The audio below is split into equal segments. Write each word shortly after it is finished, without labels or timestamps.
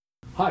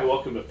Hi,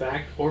 welcome to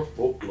Fact or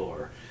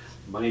Folklore.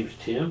 My name is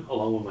Tim,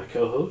 along with my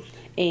co-host,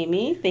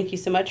 Amy. Thank you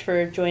so much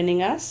for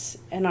joining us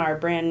in our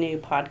brand new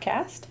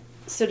podcast.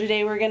 So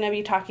today we're going to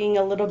be talking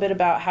a little bit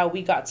about how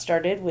we got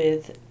started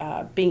with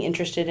being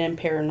interested in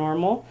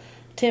paranormal.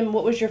 Tim,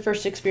 what was your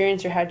first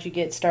experience, or how did you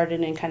get started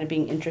in kind of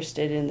being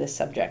interested in this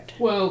subject?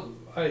 Well,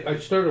 I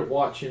started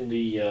watching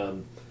the,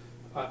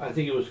 I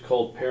think it was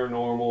called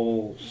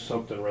Paranormal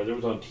something or other. It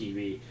was on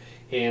TV,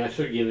 and I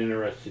started getting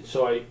interested.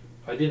 So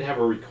I didn't have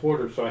a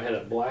recorder, so I had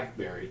a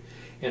BlackBerry,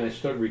 and I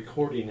started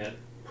recording at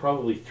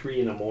probably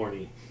 3 in the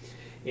morning.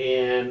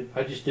 And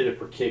I just did it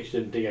for kicks,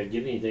 didn't think I'd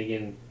get anything.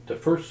 And the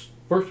first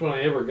one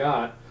I ever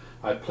got,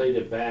 I played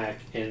it back,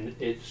 and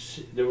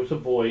there was a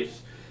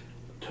voice,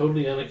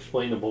 totally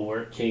unexplainable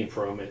where it came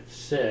from. It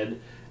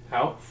said,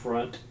 "Out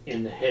front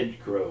in the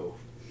hedgerow."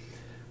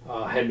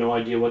 I had no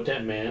idea what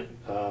that meant,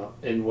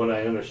 and what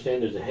I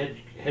understand is the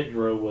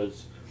hedgerow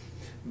was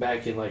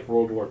back in like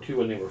World War II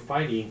when they were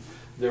fighting.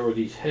 There were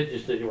these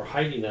hedges that they were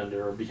hiding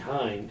under or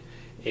behind,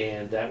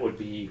 and that would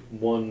be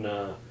one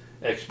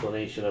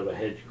explanation of a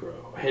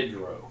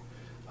hedgerow.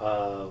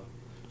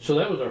 So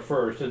that was our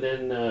first, and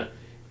then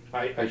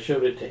I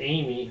showed it to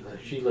Amy.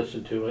 She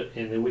listened to it,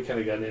 and then we kind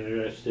of got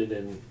interested,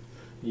 and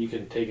you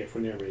can take it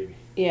from there, baby.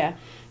 Yeah.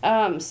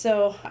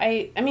 So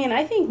I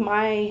think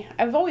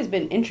I've always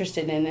been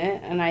interested in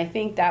it, and I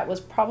think that was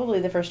probably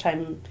the first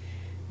time,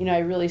 I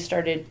really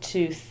started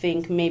to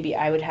think maybe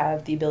I would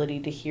have the ability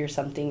to hear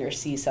something or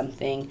see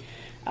something.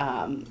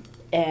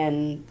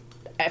 And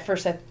at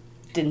first I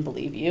didn't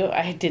believe you.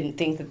 I didn't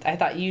think that, I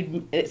thought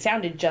it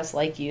sounded just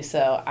like you,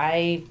 so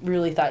I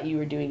really thought you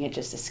were doing it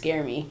just to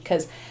scare me,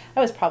 because I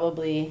was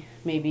probably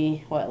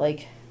maybe,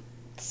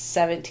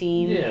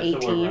 17,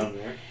 18? Somewhere around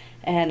there.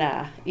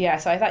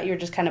 And, so I thought you were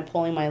just kind of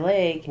pulling my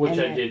leg. Which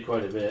I did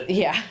quite a bit.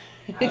 Yeah,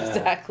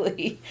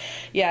 exactly.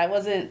 Yeah,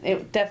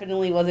 it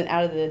definitely wasn't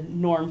out of the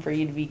norm for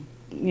you to be,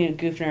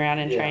 goofing around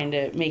and trying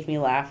to make me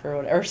laugh or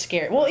whatever, or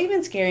scare, well,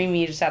 even scaring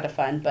me just out of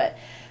fun. But,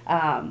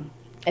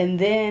 and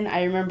then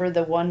I remember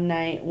the one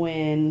night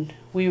when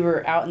we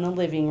were out in the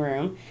living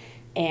room,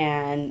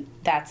 and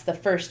that's the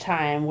first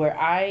time where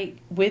I,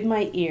 with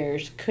my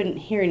ears, couldn't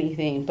hear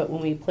anything, but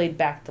when we played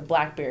back the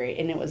BlackBerry,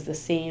 and it was the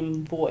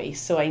same voice,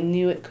 so I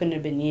knew it couldn't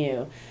have been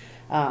you.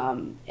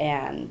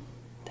 And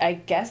I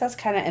guess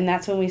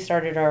that's when we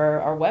started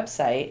our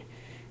website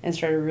and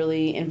started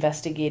really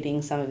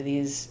investigating some of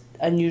these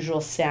unusual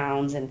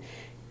sounds, and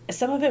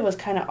some of it was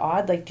kind of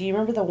odd. Like, do you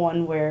remember the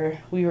one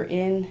where we were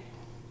in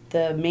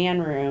the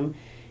man room,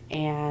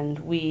 and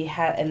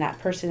that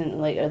person,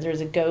 like, there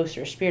was a ghost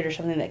or a spirit or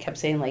something that kept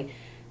saying, like,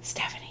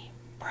 Stephanie,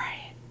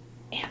 Brian,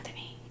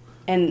 Anthony,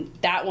 and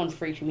that one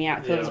freaked me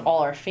out because it was all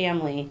our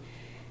family,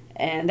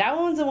 and that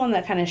one's the one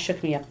that kind of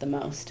shook me up the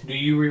most. Do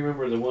you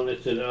remember the one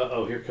that said,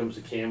 "Uh-oh, here comes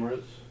the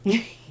cameras"?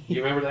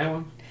 You remember that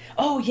one?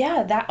 Oh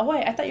yeah,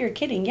 I thought you were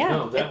kidding. Yeah,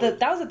 no, that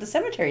was at the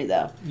cemetery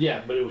though.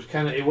 Yeah, but it was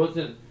kind of, it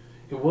wasn't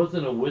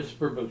a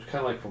whisper, but it was kind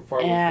of like from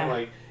far.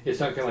 Yeah. It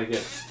sounded kind of like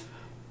this.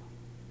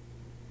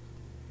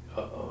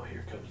 Uh-oh,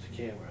 here comes the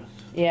cameras.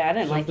 Yeah, I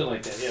didn't something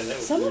like that. Yeah, that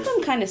was some weird. of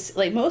them kind of,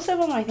 like, most of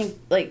them, I think,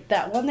 like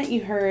that one that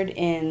you heard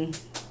in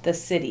the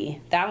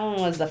city. That one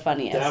was the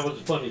funniest. That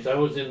was funny. So I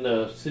was in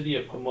the city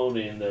of Pomona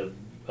in the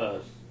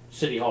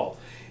city hall,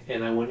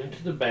 and I went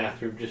into the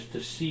bathroom just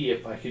to see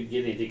if I could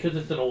get anything, because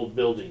it's an old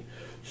building.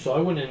 So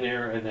I went in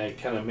there and I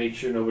kind of made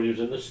sure nobody was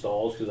in the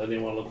stalls, because I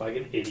didn't want to look like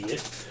an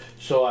idiot.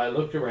 So I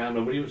looked around,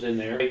 nobody was in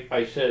there.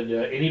 I said,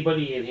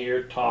 anybody in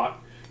here,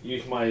 talk.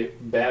 Use my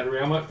battery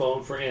on my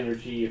phone for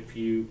energy if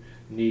you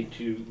need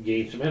to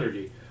gain some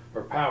energy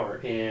or power.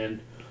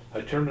 And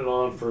I turned it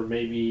on for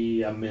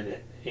maybe a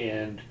minute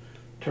and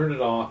turned it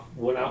off,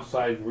 went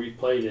outside and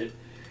replayed it,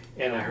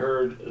 and I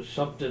heard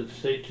something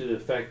say to the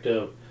effect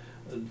of,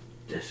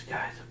 "This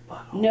guy's a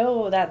butthole."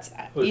 No, that's...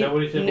 Was that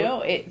what he said?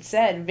 No, it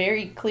said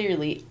very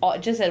clearly,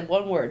 it just said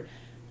one word,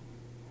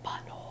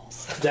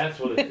 buttholes. That's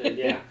what it said,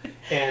 yeah.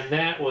 And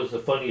that was the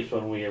funniest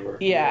one we ever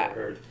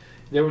heard.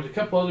 There was a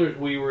couple others.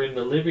 We were in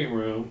the living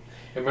room.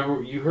 And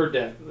remember, you heard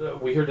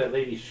that, we heard that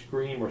lady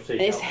scream or say,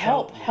 "It's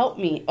help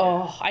me."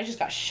 Oh, I just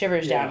got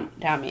shivers down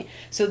me.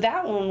 So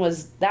that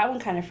one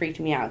kind of freaked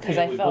me out, because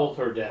I felt... we both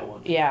heard that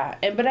one. Yeah,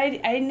 but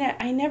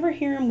I never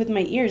hear him with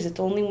my ears. It's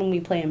only when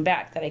we play him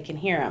back that I can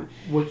hear him.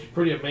 Which is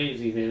pretty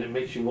amazing, and it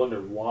makes you wonder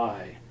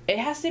why. It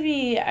has to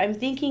be, I'm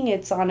thinking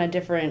it's on a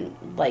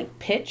different, like,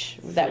 pitch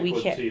that we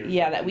can't...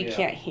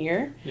 can't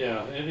hear.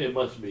 Yeah, it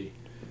must be.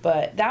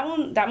 But that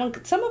one,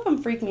 some of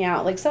them freaked me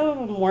out. Like, some of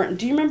them weren't.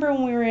 Do you remember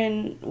when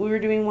we were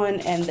doing one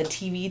and the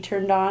TV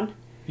turned on?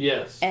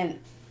 Yes. And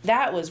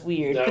that was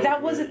weird.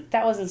 That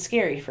wasn't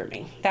scary for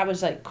me. That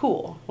was, like,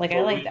 cool. Like,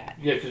 I like that.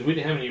 Yeah, because we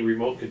didn't have any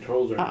remote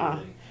controls or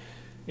anything.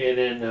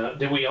 And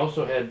then we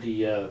also had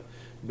the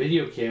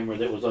video camera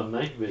that was on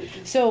night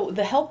vision. So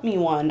the Help Me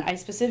one, I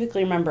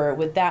specifically remember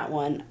with that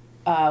one,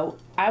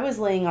 I was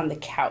laying on the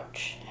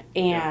couch,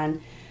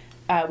 and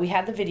we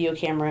had the video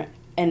camera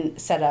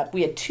and set up.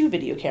 We had two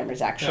video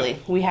cameras, actually. Yeah.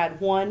 We had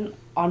one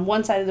on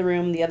one side of the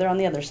room, the other on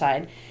the other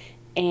side,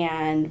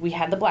 and we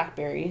had the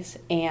blackberries,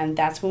 and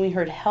that's when we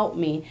heard "Help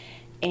Me,"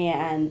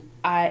 and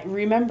I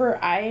remember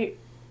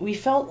we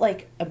felt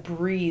like a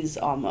breeze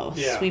almost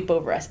sweep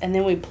over us, and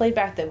then we played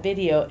back the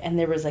video, and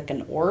there was like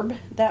an orb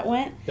that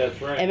went.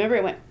 That's right. I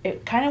remember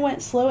it kind of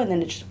went slow, and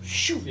then it just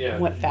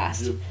went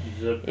fast.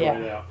 Zipped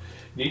right out.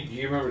 Do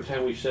you remember the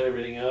time we set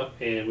everything up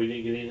and we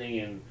didn't get anything,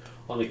 and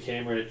on the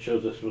camera it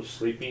shows us was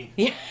sleeping?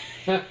 Yeah.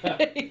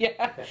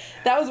 Yeah.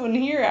 That was when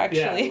here, actually.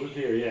 Yeah, it was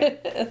here,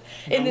 yeah.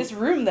 In this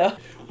room, though.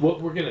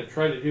 What we're going to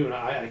try to do, and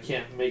I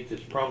can't make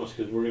this promise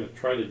because we're going to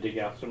try to dig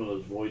out some of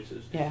those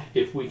voices. Yeah.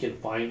 If we can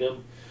find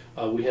them.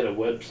 We had a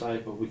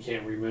website, but we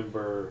can't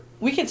remember.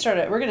 We're going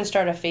to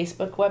start a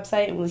Facebook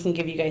website, and we can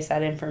give you guys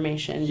that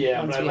information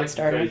once we get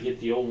started. To try to get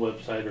the old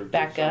website or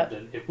back up.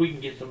 If we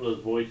can get some of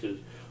those voices,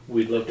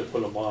 we'd love to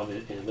put them on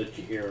and let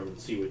you hear them and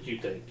see what you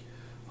think.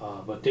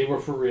 But they were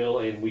for real,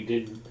 and we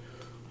didn't,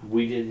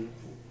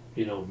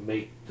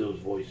 make those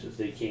voices.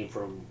 They came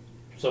from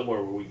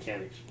somewhere where we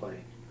can't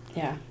explain.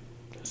 Yeah.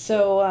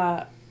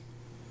 So,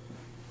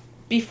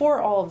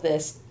 before all of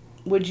this,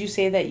 would you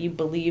say that you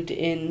believed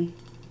in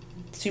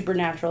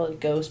supernatural,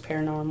 ghost,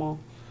 paranormal?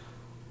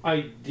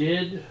 I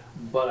did,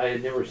 but I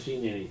had never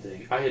seen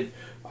anything. I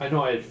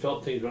know I had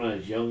felt things when I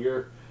was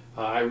younger.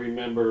 I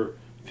remember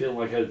feeling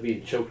like I was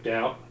being choked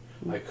out.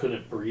 I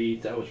couldn't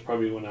breathe. That was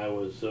probably when I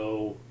was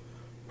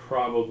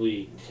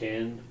probably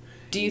 10.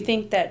 Do you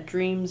think that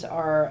dreams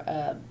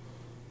are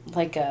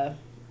like a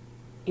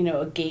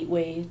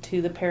gateway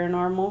to the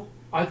paranormal?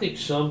 I think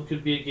some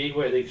could be a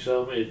gateway. I think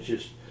some it's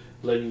just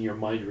letting your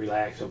mind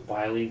relax and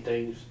filing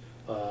things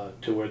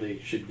to where they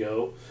should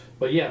go.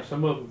 But yeah,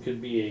 some of them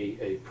could be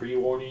a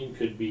pre-warning,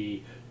 could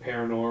be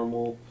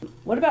paranormal.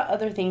 What about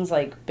other things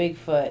like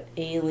Bigfoot,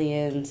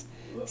 aliens,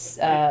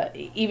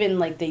 even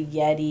like the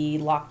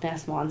Yeti, Loch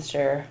Ness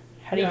Monster?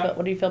 How do you feel?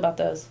 What do you feel about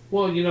those?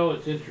 Well,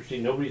 it's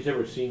interesting. Nobody's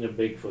ever seen a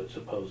Bigfoot,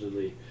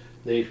 supposedly.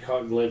 They've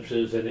caught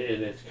glimpses, and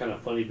it's kind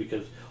of funny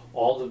because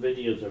all the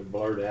videos are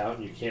blurred out,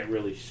 and you can't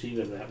really see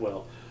them that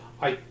well.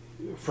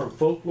 From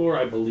folklore,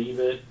 I believe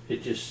it.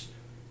 It just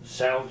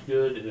sounds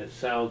good, and it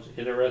sounds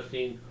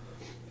interesting.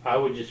 I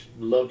would just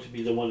love to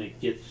be the one that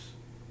gets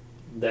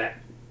that.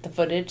 The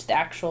footage, the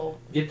actual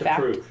get the fact.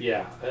 Proof,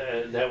 yeah.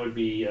 That would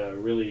be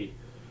really,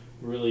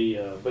 really,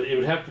 but it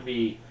would have to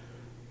be.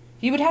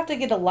 You would have to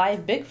get a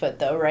live Bigfoot,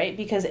 though, right?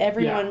 Because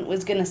everyone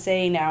was going to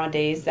say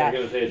nowadays that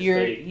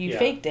you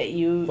faked it.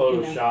 You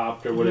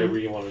photoshopped or whatever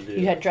you want to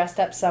do. You had dressed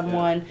up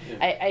someone.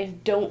 Yeah. I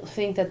don't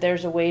think that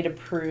there's a way to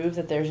prove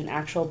that there's an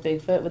actual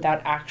Bigfoot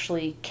without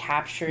actually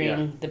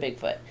capturing the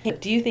Bigfoot.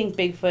 Do you think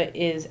Bigfoot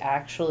is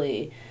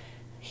actually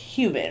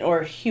human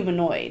or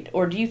humanoid,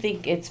 or do you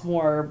think it's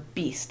more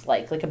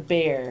beast-like, like a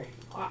bear?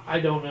 I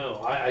don't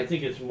know. I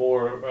think it's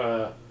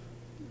more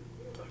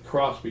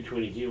cross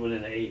between a human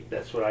and an ape.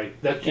 That's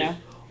just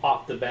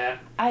off the bat,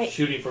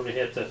 shooting from the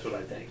hips. That's what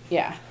I think.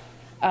 Yeah.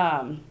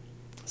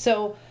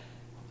 So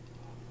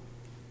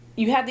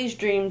you had these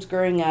dreams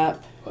growing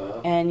up,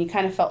 and you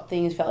kind of felt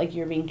like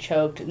you were being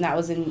choked, and that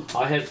was in.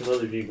 I had some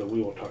other dreams, but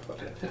we won't talk about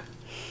that.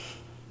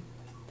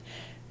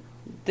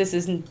 This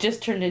is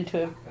just turned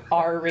into an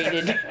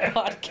R-rated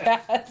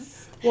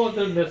podcast. Well, it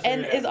doesn't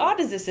necessarily. And as odd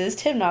as this is,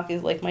 Tim Knock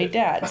is like my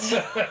dad.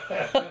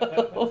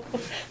 So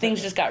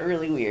things just got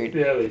really weird.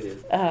 Yeah, they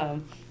did.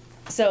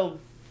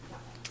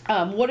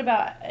 What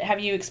about,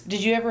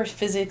 did you ever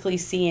physically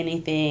see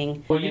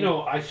anything?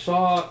 Well, I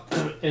saw,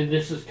 and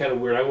this is kind of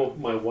weird, I woke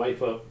my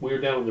wife up. We were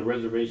down on the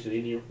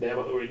reservation,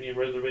 Navajo Indian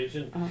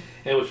reservation, and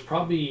it was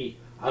probably,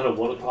 1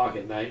 o'clock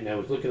at night, and I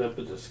was looking up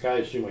at the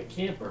skies through my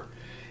camper,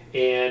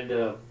 and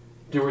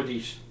there were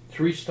these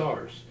 3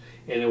 stars,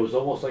 and it was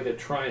almost like a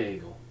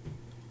triangle.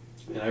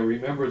 And I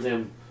remember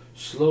them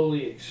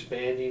slowly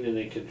expanding and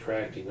then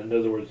contracting. In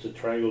other words, the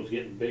triangle was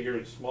getting bigger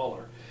and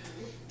smaller.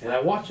 And I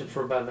watched it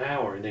for about an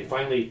hour, and they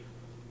finally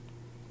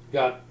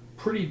got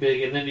pretty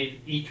big, and then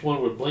each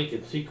one would blink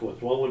in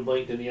sequence. One would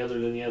blink, then the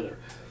other, then the other.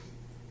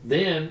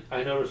 Then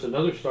I noticed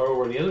another star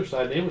over on the other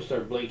side, and they would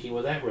start blinking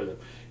with that rhythm.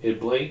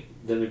 It'd blink,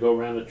 then it'd go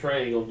around the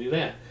triangle and do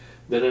that.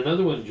 Then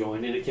another one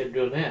joined, and it kept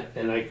doing that.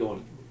 And I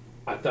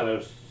thought I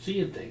was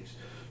seeing things.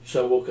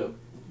 So I woke up.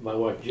 My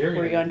wife Jerry.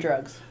 Were you on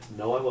drugs?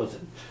 No, I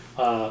wasn't.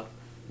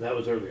 That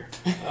was earlier.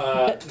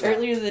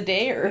 Earlier in the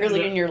day or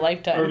earlier in your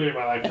lifetime? Earlier in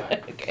my lifetime.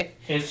 Okay.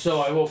 And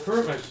so I woke her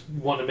up and I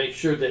wanted to make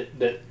sure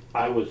that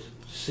I was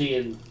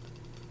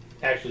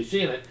actually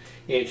seeing it.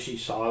 And she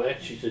saw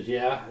that. She said,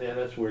 yeah,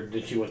 that's weird.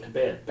 Then she went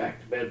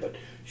back to bed. But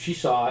she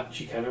saw it.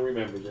 She kind of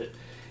remembers it.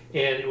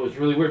 And it was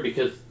really weird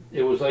because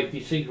it was like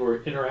these things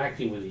were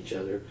interacting with each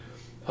other.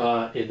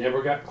 It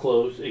never got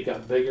close. It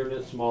got bigger and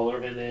then smaller,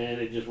 and then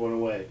it just went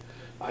away.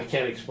 I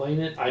can't explain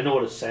it. I know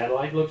what a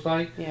satellite looks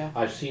like. Yeah.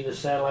 I've seen the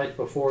satellites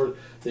before.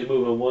 They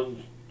move in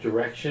one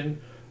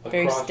direction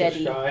Very across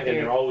steady. the sky, and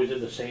they're always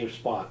in the same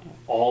spot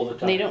all the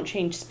time. They don't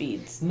change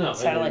speeds. No,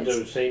 satellites. And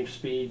they're the same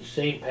speed,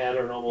 same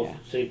pattern, almost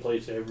same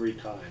place every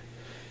time.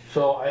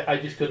 So I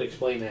just couldn't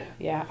explain that.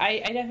 Yeah,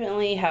 I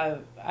definitely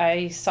have.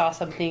 I saw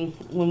something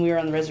when we were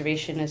on the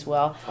reservation as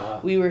well.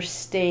 We were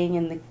staying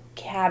in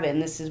cabin.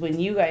 This is when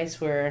you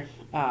guys were,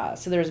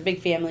 so there was a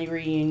big family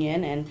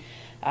reunion,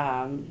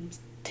 and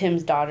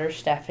Tim's daughter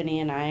Stephanie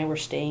and I were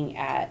staying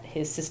at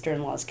his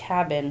sister-in-law's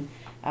cabin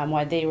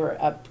while they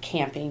were up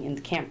camping in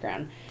the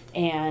campground.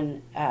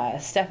 And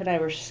Steph and I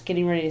were just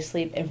getting ready to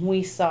sleep, and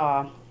we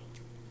saw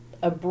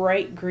a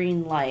bright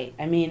green light.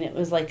 I mean, it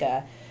was like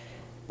a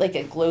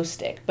glow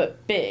stick,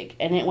 but big,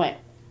 and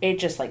it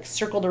just like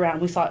circled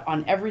around. We saw it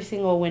on every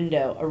single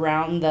window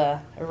around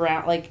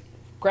like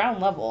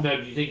ground level. Now,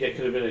 do you think that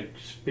could have been a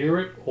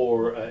spirit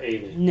or an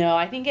alien? No,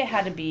 I think it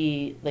had to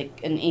be like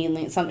an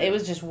alien. Something. It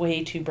was just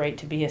way too bright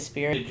to be a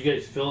spirit. Did you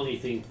guys feel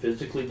anything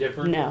physically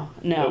different? No.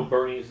 No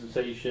burning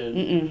sensation.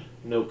 Mm-mm.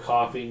 No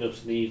coughing. No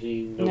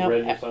sneezing. No nope.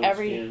 redness on the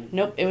skin.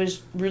 Nope. It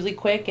was really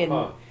quick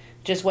and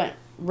just went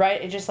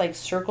right. It just like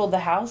circled the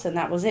house, and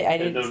that was it.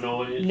 No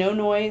noise. No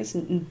noise.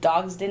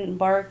 Dogs didn't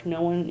bark.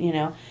 No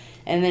one.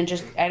 And then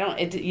just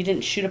you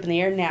didn't shoot up in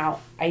the air. Now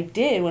I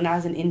did when I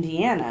was in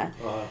Indiana.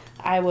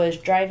 I was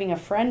driving a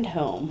friend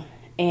home,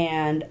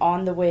 and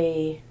on the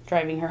way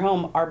driving her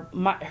home,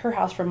 her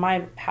house from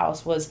my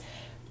house was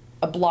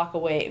a block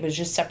away. It was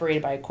just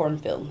separated by a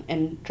cornfield.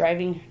 And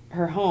driving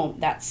her home,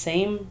 that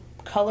same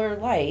color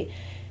light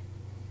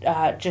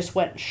just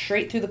went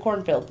straight through the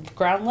cornfield,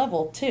 ground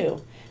level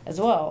too, as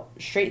well,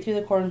 straight through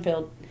the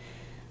cornfield.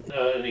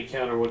 An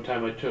encounter one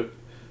time I took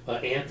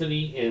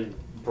Anthony and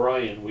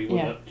Brian. We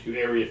went up to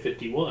Area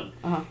 51,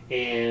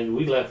 and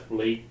we left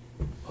late.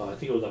 I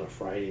think it was on a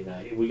Friday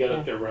night. We got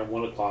up there around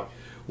 1 o'clock.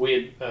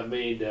 We had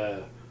made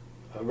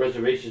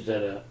reservations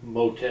at a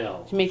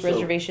motel. To make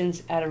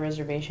reservations at a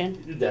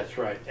reservation? That's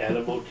right, at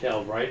a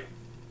motel right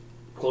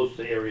close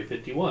to Area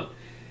 51.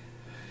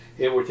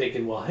 And we're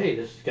thinking, well, hey,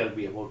 this has got to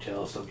be a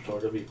motel of some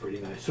sort. It'll be pretty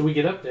nice. So we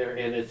get up there,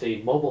 and it's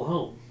a mobile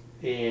home.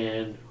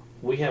 And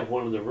we have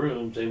one of the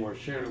rooms, and we're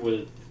sharing it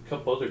with a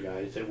couple other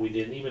guys that we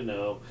didn't even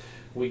know.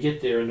 We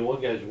get there, and the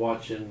one guy's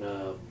watching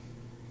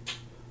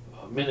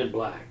Men in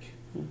Black.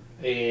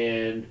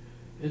 And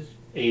it's an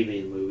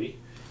alien movie,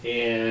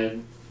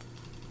 and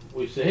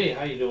we say, hey,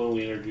 how you doing?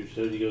 We introduced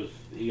it.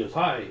 He goes,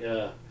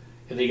 hi,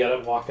 and he got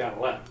up, walked out,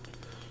 and left.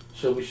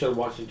 So we started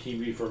watching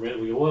TV for a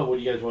minute. We go, well, what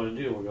do you guys want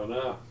to do? We're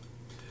going,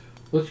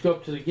 let's go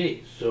up to the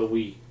gate. So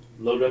we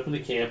load up in the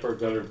camper,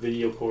 got our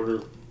video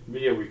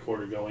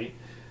recorder going.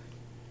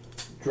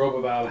 Drove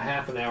about a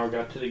half an hour,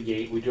 got to the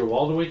gate. We drove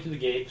all the way to the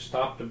gate,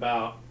 stopped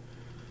about.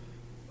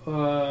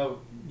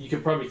 You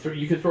could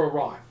throw a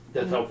rock.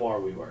 That's how far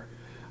we were.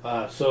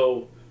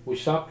 So we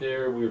stopped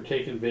there, we were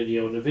taking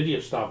video, and the video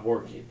stopped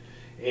working.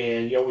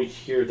 And you always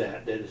hear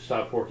that it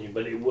stopped working,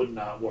 but it would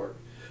not work.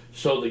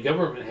 So the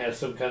government has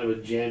some kind of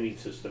a jamming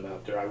system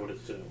out there, I would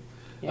assume.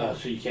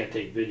 So you can't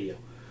take video.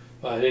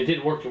 It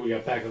didn't work till we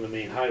got back on the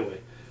main highway.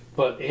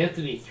 But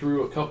Anthony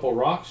threw a couple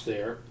rocks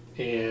there,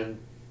 and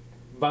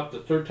about the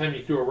third time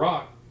he threw a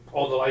rock,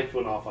 all the lights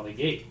went off on the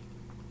gate.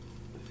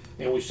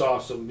 And we saw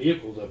some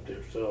vehicles up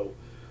there. So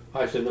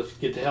I said, let's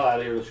get the hell out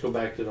of here. Let's go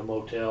back to the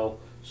motel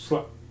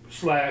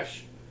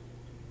slash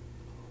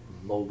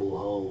mobile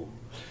home.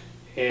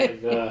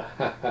 And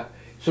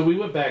so we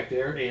went back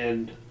there,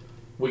 and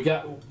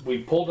we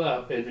pulled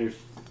up, and there's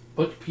a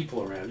bunch of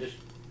people around, just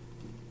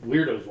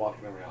weirdos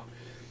walking around.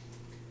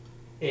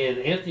 And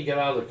Anthony got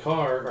out of the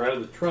car, or out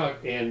of the truck,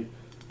 and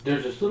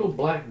there's this little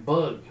black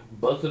bug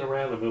buzzing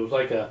around him. It was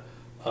like a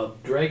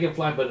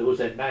dragonfly, but it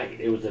was at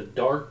night. It was a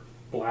dark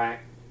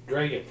black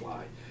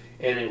dragonfly,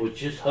 and it was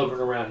just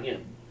hovering around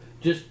him.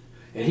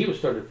 And he was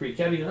starting to freak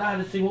out. He goes,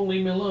 this thing won't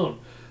leave me alone.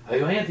 I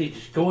go, Anthony,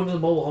 just go into the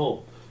mobile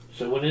home.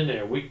 So I went in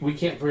there. We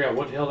can't figure out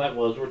what the hell that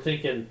was. We're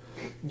thinking,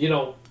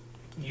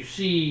 you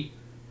see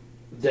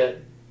that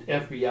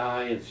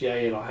FBI and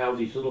CIA have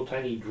these little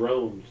tiny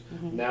drones.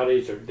 Mm-hmm.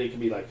 Nowadays they can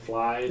be like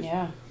flies.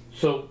 Yeah.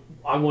 So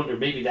I wonder,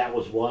 maybe that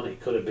was one. It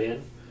could have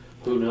been.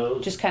 Who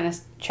knows? Just kind of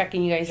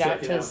checking you guys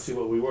out to see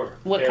what we were.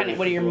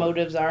 What your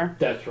motives are.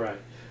 That's right.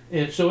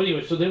 And so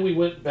anyway, so then we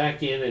went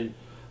back in, and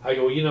I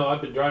go,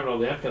 I've been driving all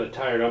day. I'm kind of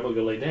tired. I'm going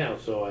to go lay down.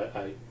 So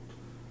I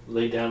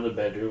lay down in the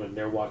bedroom, and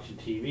they're watching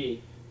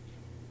TV.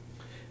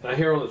 And I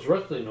hear all this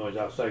rustling noise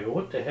outside. I go,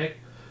 what the heck?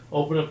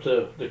 Open up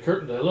the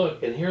curtains. I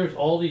look, and here's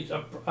all these,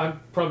 I'm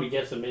probably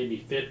guessing maybe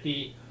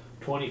 50,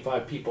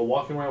 25 people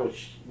walking around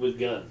with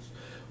guns.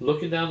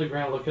 Looking down the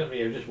ground, looking at me.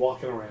 They're just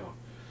walking around.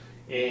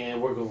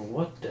 And we're going,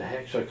 what the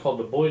heck? So I called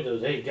the boys and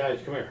I said, hey, guys,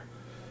 come here.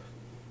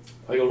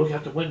 I go, look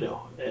out the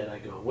window. And I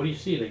go, what do you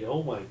see? They go,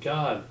 oh, my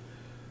God.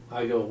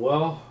 I go,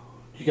 well,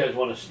 do you guys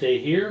want to stay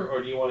here,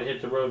 or do you want to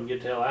hit the road and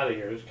get the hell out of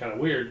here? It's kind of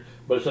weird,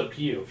 but it's up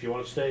to you. If you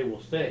want to stay,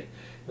 we'll stay.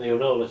 And they go,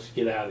 no, let's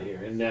get out of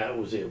here. And that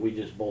was it. We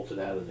just bolted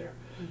out of there.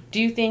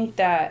 Do you think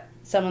that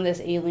some of this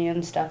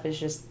alien stuff is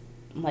just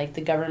like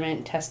the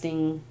government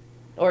testing,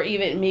 or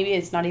even maybe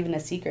it's not even a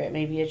secret?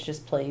 Maybe it's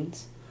just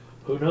planes.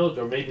 Who knows?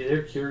 Or maybe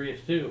they're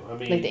curious too. I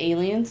mean, like the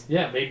aliens.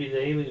 Yeah, maybe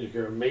the aliens are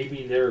curious.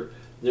 Maybe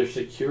they're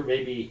secure.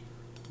 Maybe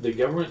the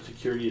government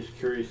security is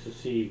curious to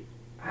see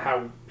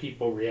how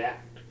people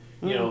react.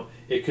 Mm.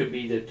 It could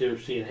be that they're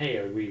seeing, hey,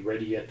 are we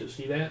ready yet to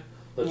see that?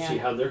 Let's see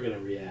how they're going to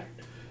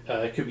react.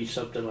 It could be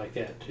something like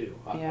that too.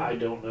 I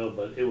don't know,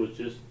 but it was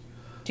just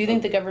Do you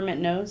think the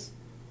government knows?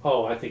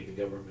 Oh, I think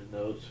the government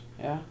knows.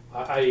 Yeah.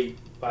 I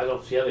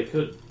don't see how they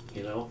could,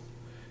 you know.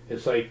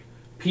 It's like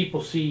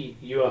people see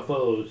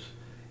UFOs,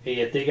 and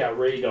yet they got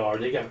radar,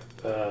 they got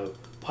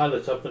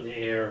pilots up in the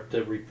air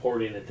to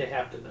reporting it. They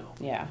have to know.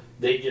 Yeah.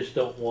 They just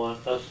don't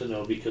want us to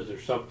know because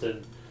there's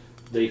something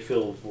they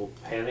feel will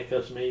panic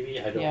us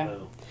maybe. I don't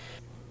know.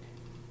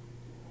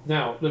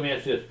 Now, let me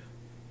ask you this.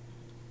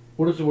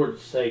 What does the word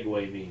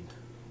segue mean?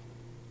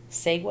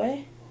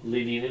 Segue?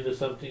 Leading into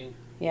something?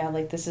 Yeah,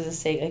 like this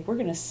is a like we're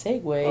gonna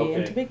segue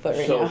into Bigfoot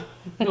right now.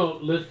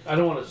 No, I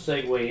don't want to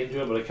segue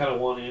into it, but I kind of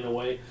want to in a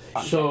way.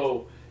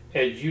 So,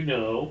 as you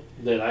know,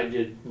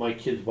 that my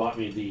kids bought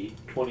me the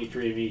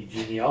 23andMe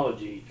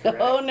genealogy.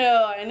 Correct? Oh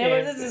no, I know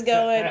where this is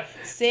going.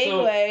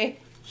 Segue.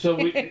 So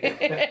we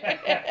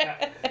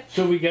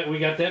we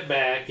got that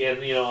back,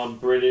 and you know I'm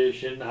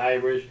British and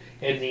Irish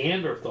and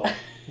Neanderthal.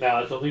 Now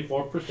it's only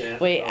 4%.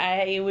 Wait, so.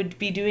 I would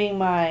be doing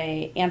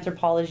my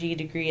anthropology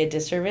degree a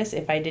disservice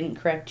if I didn't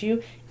correct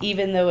you,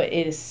 even though it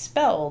is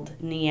spelled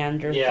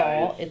Neanderthal.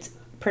 Yeah, it's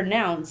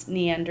pronounced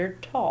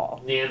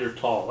Neanderthal.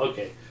 Neanderthal,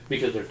 okay,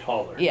 because they're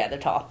taller. Yeah, they're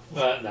tall.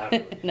 Not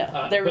really.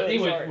 No, they're really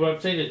anyway, short. what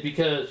I'm saying is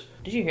because.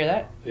 Did you hear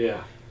that?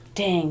 Yeah.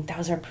 Dang, that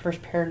was our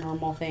first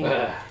paranormal thing.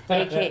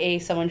 AKA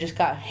someone just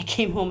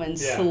came home and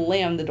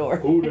slammed the door.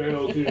 Who the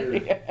hell's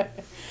here?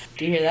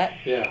 Do you hear that?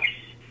 Yeah.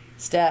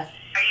 Steph.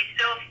 Are you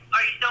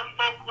still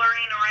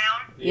folkloring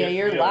around? Yeah,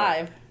 you're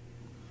live.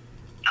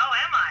 Oh,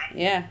 am I?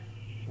 Yeah.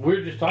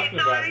 We're just talking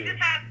about I it.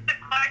 just have a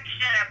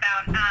question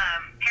about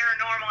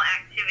paranormal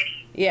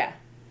activity. Yeah.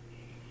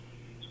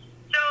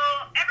 So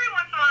every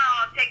once in a while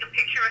I'll take a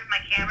picture with my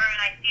camera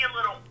and I see a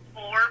little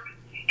orb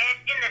and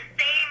it's in the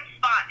same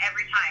spot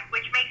every time,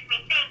 which makes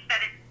me think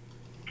that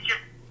it's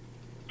just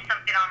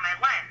something on my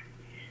lens.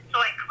 So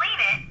I clean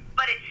it,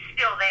 but it's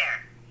still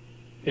there.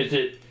 Is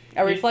it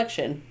a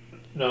reflection?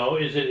 No,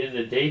 is it in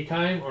the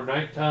daytime or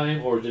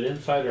nighttime, or is it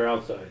inside or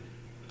outside?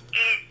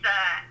 It's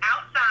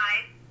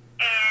outside,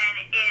 and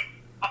it's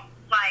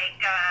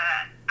like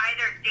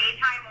either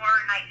daytime or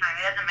nighttime.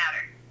 It doesn't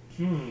matter.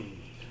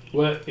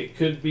 Well, it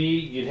could be.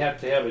 You'd have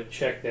to have it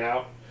checked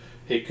out.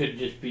 It could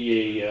just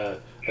be a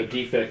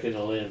defect in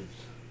the lens,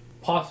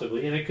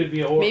 possibly, and it could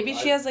be a horror. Maybe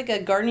she has like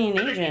a guardian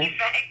angel.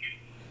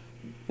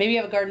 Maybe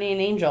you have a guardian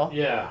angel.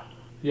 Yeah,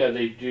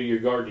 they do your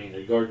gardening,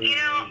 a guardian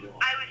angel.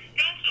 I was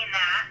thinking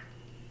that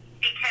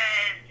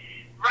because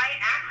right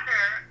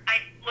after I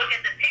look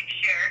at the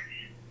picture,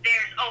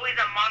 there's always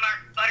a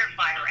monarch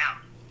butterfly around.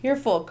 You're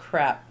full of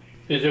crap.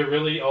 Is there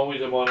really always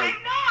a monarch?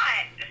 I'm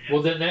not.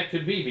 Well, then that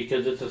could be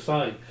because it's a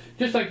sign.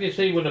 Just like they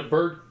say when a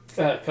bird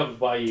comes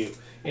by you,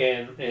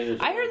 and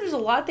it's, I heard there's a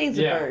lot of things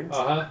with birds.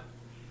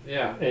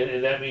 Yeah,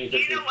 and that means.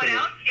 You know what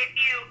else?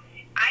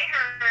 I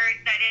heard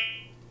that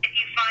if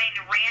you find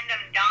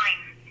random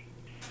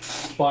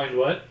dimes. Find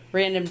what?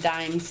 Random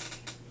dimes.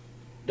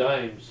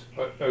 Dimes.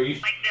 Are you?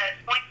 Like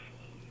the point.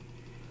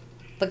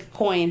 Like a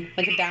coin,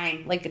 like a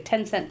dime, like a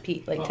 10-cent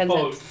piece, like 10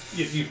 cents.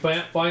 If you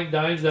find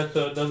dimes, that's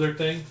another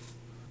thing.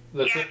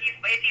 If you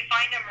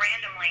find them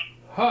randomly.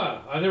 Huh?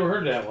 I never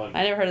heard that one.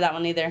 I never heard of that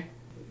one either.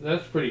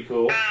 That's pretty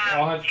cool.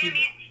 I'll have Tim, to.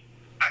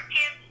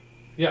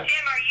 Yeah. Tim,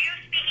 are you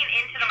speaking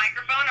into the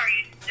microphone or are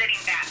you sitting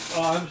back?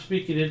 Oh, I'm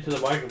speaking into the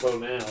microphone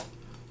now.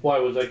 Why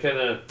was I kind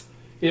of?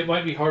 It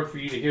might be hard for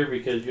you to hear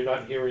because you're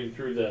not hearing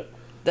through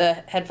the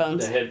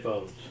headphones. The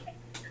headphones.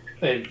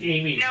 And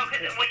Amy. No,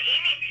 because when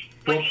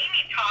Amy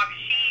talks,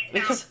 she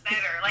sounds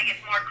better. Like it's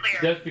more clear.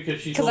 That's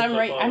because she's. Because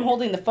I'm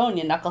holding the phone,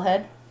 you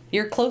knucklehead.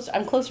 You're close.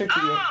 I'm closer to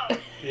you.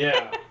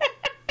 Yeah.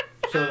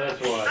 So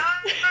that's why.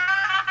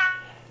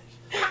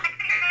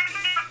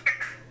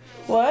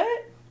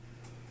 What?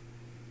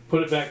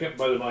 Put it back up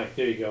by the mic.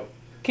 There you go.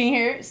 Can you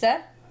hear it,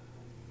 Steph?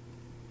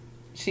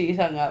 She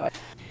hung up.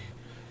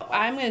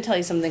 I'm going to tell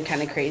you something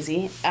kind of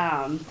crazy.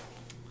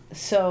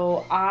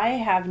 So I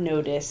have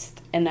noticed,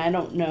 and I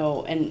don't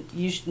know, and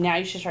now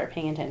you should start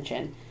paying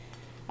attention.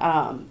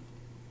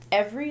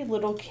 Every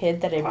little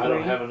kid that I bring... I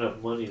don't have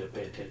enough money to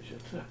pay attention.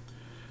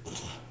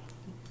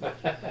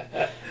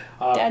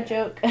 Dad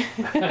joke.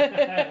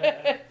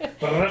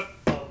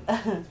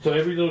 So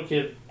every little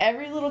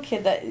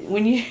kid that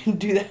when you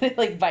do that, it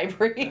like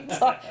vibrates.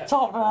 It's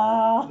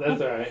all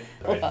That's all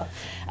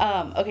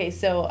right. Okay,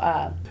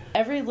 so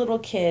every little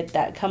kid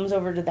that comes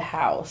over to the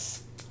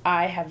house,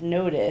 I have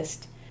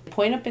noticed,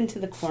 point up into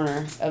the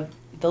corner of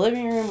the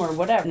living room or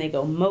whatever, and they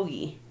go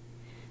Mogi.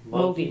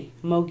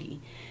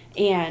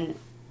 And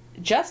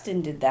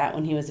Justin did that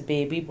when he was a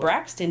baby.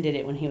 Braxton did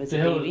it when he was a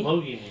baby.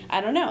 Mogi?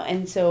 I don't know.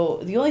 And so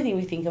the only thing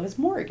we think of is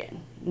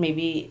Morgan.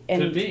 Maybe.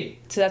 And could be.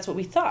 So that's what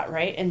we thought,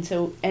 right?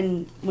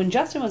 And when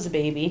Justin was a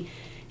baby,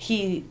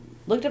 he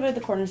looked up at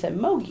the corner and said,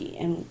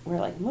 Mogi. And we're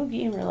like,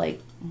 Mogi? And we're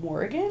like,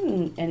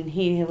 Morgan? And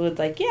he was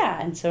like,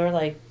 yeah. And so we're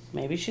like,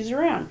 maybe she's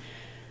around.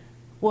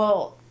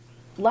 Well,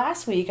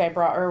 last week a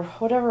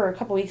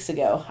couple weeks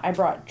ago, I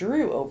brought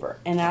Drew over.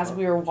 And as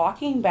we were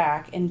walking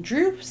back, and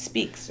Drew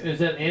speaks. Is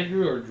that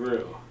Andrew or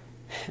Drew?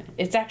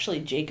 It's actually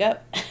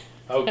Jacob.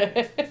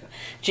 Okay.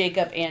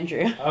 Jacob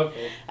Andrew.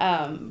 Okay.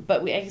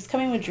 But he's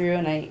coming with Drew,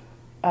 and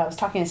I was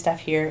talking to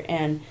Steph here,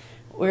 and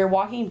we were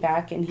walking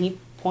back, and he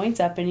points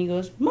up and he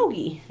goes,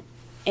 Mogi.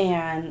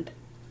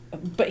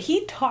 But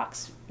he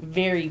talks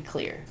very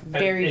clear.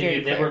 Very, and very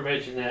you clear. never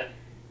mentioned that?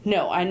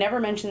 No, I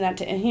never mentioned that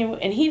to him.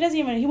 And he doesn't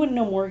even, he wouldn't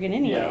know Morgan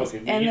anyways. Yeah, okay.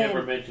 And You then,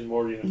 never mentioned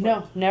Morgan?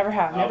 No, never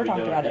have. Never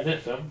talked about it. Isn't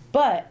it something?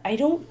 But I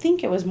don't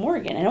think it was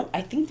Morgan.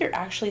 I think they're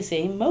actually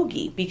saying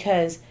Mogi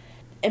because,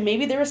 and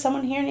maybe there was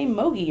someone here named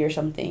Mogi or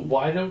something.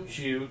 Why don't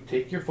you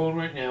take your phone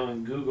right now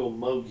and Google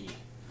Mogi?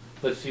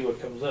 Let's see what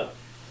comes up.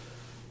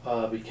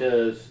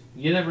 Because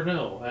you never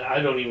know. I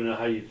don't even know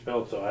how you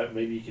spell it, so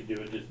maybe you could do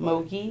it just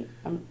Mogi.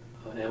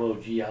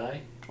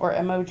 M-O-G-I? Or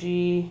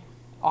M-O-G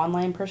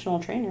online personal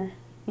trainer.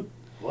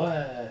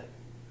 What?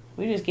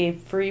 We just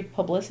gave free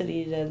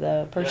publicity to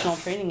the personal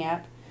training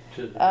app.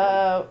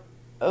 To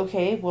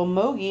Okay, well,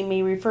 Mogi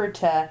may refer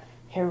to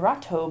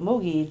Hirato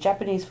Mogi,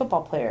 Japanese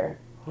football player.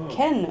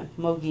 Ken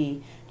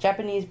Mogi,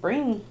 Japanese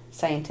brain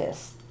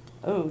scientist.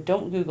 Oh,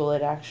 don't Google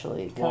it,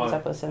 actually. It comes Why?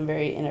 up with some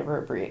very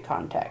inappropriate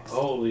context.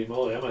 Holy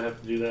moly, I'm going to have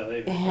to do that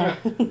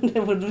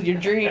later. With your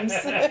dreams.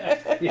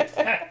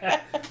 Yeah.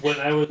 When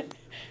I was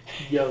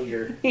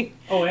younger.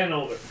 Oh, and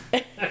older.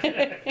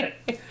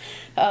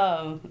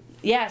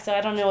 Yeah, so I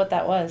don't know what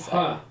that was.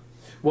 Huh.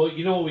 Well,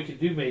 you know what we could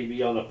do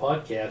maybe on a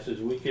podcast is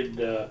we could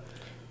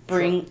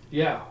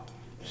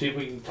see if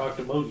we can talk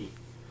to Mogi.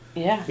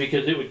 Yeah.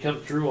 Because it would come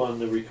through on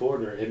the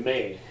recorder. It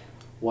may,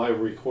 while we're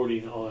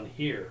recording on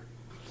here.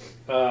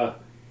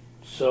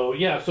 So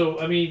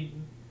I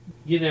mean,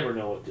 you never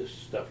know what this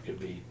stuff could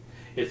be.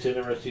 It's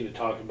interesting to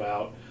talk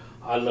about.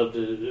 I'd love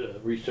to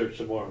research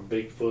some more on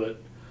Bigfoot.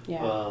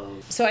 Yeah.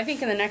 So I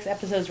think in the next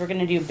episodes we're going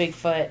to do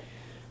Bigfoot.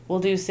 We'll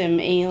do some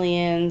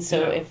aliens.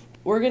 So if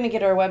we're going to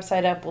get our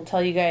website up, we'll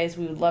tell you guys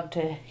we would love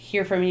to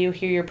hear from you,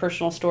 hear your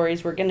personal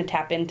stories. We're going to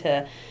tap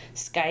into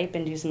Skype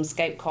and do some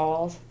Skype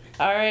calls.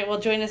 All right, well,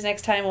 join us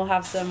next time. We'll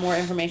have some more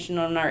information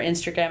on our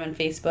Instagram and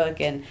Facebook,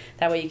 and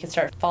that way you can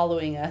start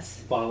following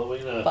us.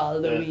 Following us.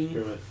 Following.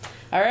 That's correct.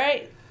 All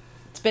right.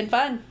 It's been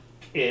fun.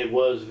 It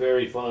was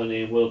very fun,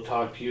 and we'll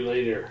talk to you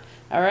later.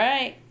 All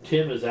right.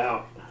 Tim is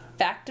out.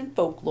 Fact and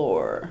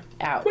folklore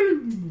out.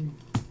 Woo!